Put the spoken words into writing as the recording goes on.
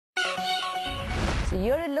So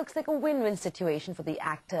here it looks like a win-win situation for the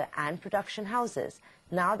actor and production houses.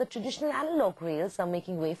 Now the traditional analog reels are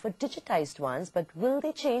making way for digitized ones, but will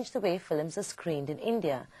they change the way films are screened in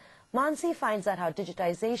India? Mansi finds out how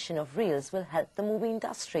digitization of reels will help the movie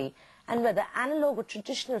industry and whether analog or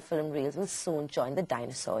traditional film reels will soon join the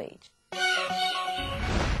dinosaur age.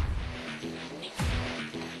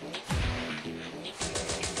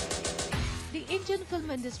 The Indian film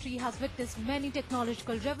industry has witnessed many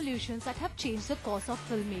technological revolutions that have changed the course of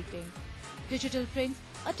filmmaking. Digital prints,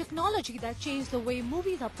 a technology that changed the way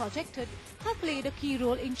movies are projected, have played a key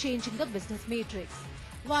role in changing the business matrix.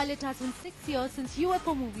 While it has been 6 years since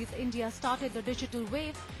UFO Movies India started the digital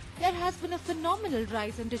wave, there has been a phenomenal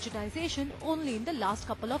rise in digitization only in the last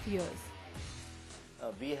couple of years.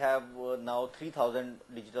 We have now 3,000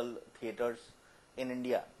 digital theatres in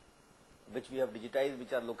India, which we have digitized,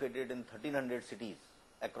 which are located in 1,300 cities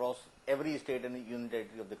across every state and union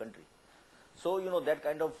territory of the country. So, that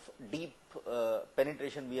kind of deep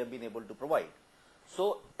penetration we have been able to provide.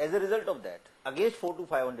 So, as a result of that, against 400 to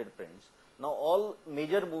 500 prints, now all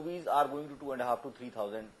major movies are going to 2,500 to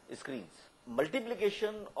 3,000 screens.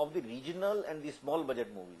 Multiplication of the regional and the small budget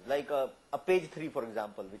movies, like a Page 3, for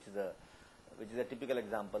example, which is a typical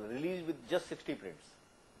example, released with just 60 prints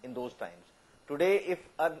in those times. Today, if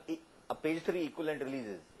a Page 3 equivalent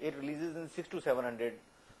releases, it releases in 600 to 700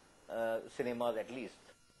 cinemas at least.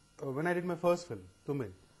 When I did my first film,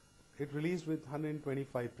 Tumil, it released with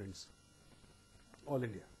 125 prints, all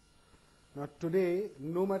India. Now today,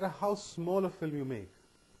 no matter how small a film you make,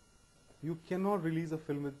 you cannot release a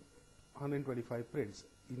film with 125 prints.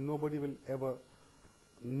 Nobody will ever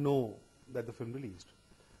know that the film released.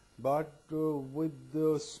 But with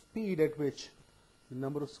the speed at which the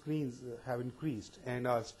number of screens have increased and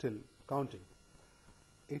are still counting,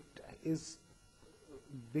 it is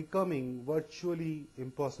becoming virtually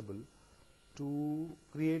impossible to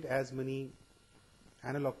create as many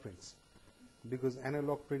analog prints, because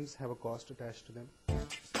analog prints have a cost attached to them.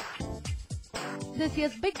 This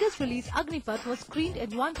year's biggest release, Agnipath, was screened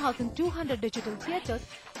in 1,200 digital theatres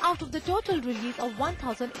out of the total release of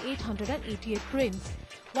 1,888 prints.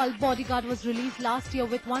 While Bodyguard was released last year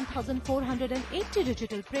with 1,480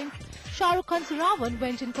 digital prints, Shah Rukh Khan's Ravan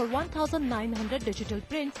went in for 1,900 digital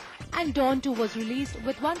prints, and Dawn 2 was released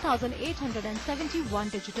with 1,871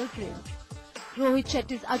 digital prints. Rohit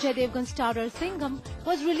Shetty's Ajay Devgan starrer Singham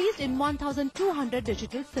was released in 1,200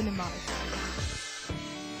 digital cinemas.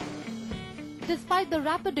 Despite the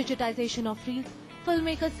rapid digitization of reels,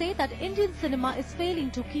 filmmakers say that Indian cinema is failing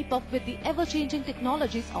to keep up with the ever-changing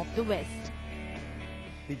technologies of the West.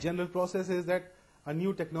 The general process is that a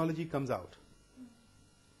new technology comes out.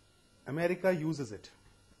 America uses it,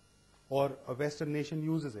 or a Western nation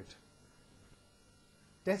uses it,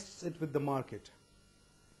 tests it with the market,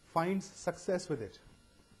 finds success with it.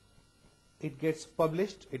 It gets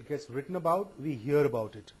published, it gets written about, we hear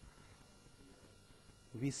about it.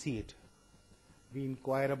 We see it. We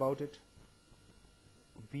inquire about it.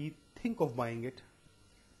 We think of buying it.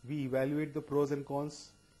 We evaluate the pros and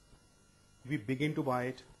cons. We begin to buy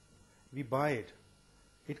it. We buy it.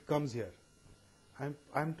 It comes here.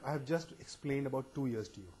 I've just explained about 2 years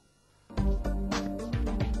to you.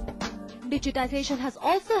 Digitization has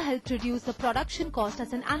also helped reduce the production cost,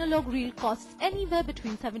 as an analog reel costs anywhere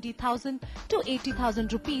between 70,000 to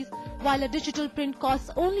 80,000 rupees, while a digital print costs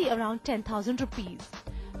only around 10,000 rupees.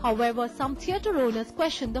 However, some theatre owners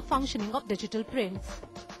question the functioning of digital prints.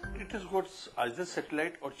 It has got either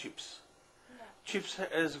satellite or chips. Yeah. Chips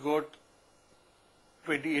has got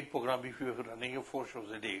 28 program. If you are running 4 shows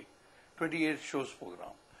a day, 28 shows program.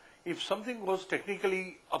 If something was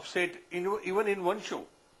technically upset even in one show,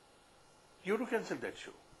 you have to cancel that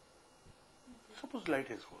show. Suppose light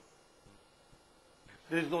has gone.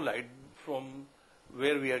 There is no light from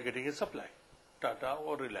where we are getting a supply, Tata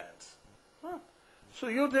or Reliance. So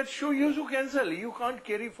that show you have to cancel. You can't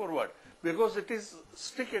carry forward because it is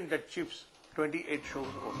stick in that chips, 28 shows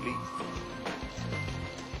only.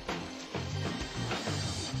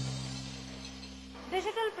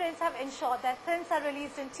 Digital prints have ensured that films are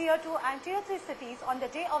released in Tier 2 and Tier 3 cities on the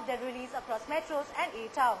day of their release across metros and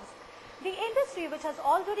A-towns. The industry, which has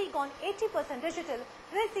already gone 80% digital,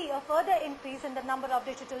 will see a further increase in the number of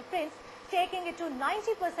digital prints, taking it to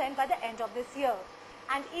 90% by the end of this year.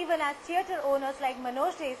 And even as theatre owners like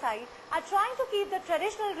Manoj Desai are trying to keep the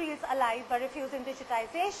traditional reels alive by refusing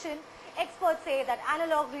digitization, experts say that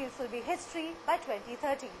analog reels will be history by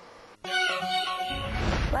 2030.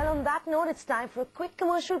 Well, on that note, it's time for a quick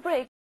commercial break.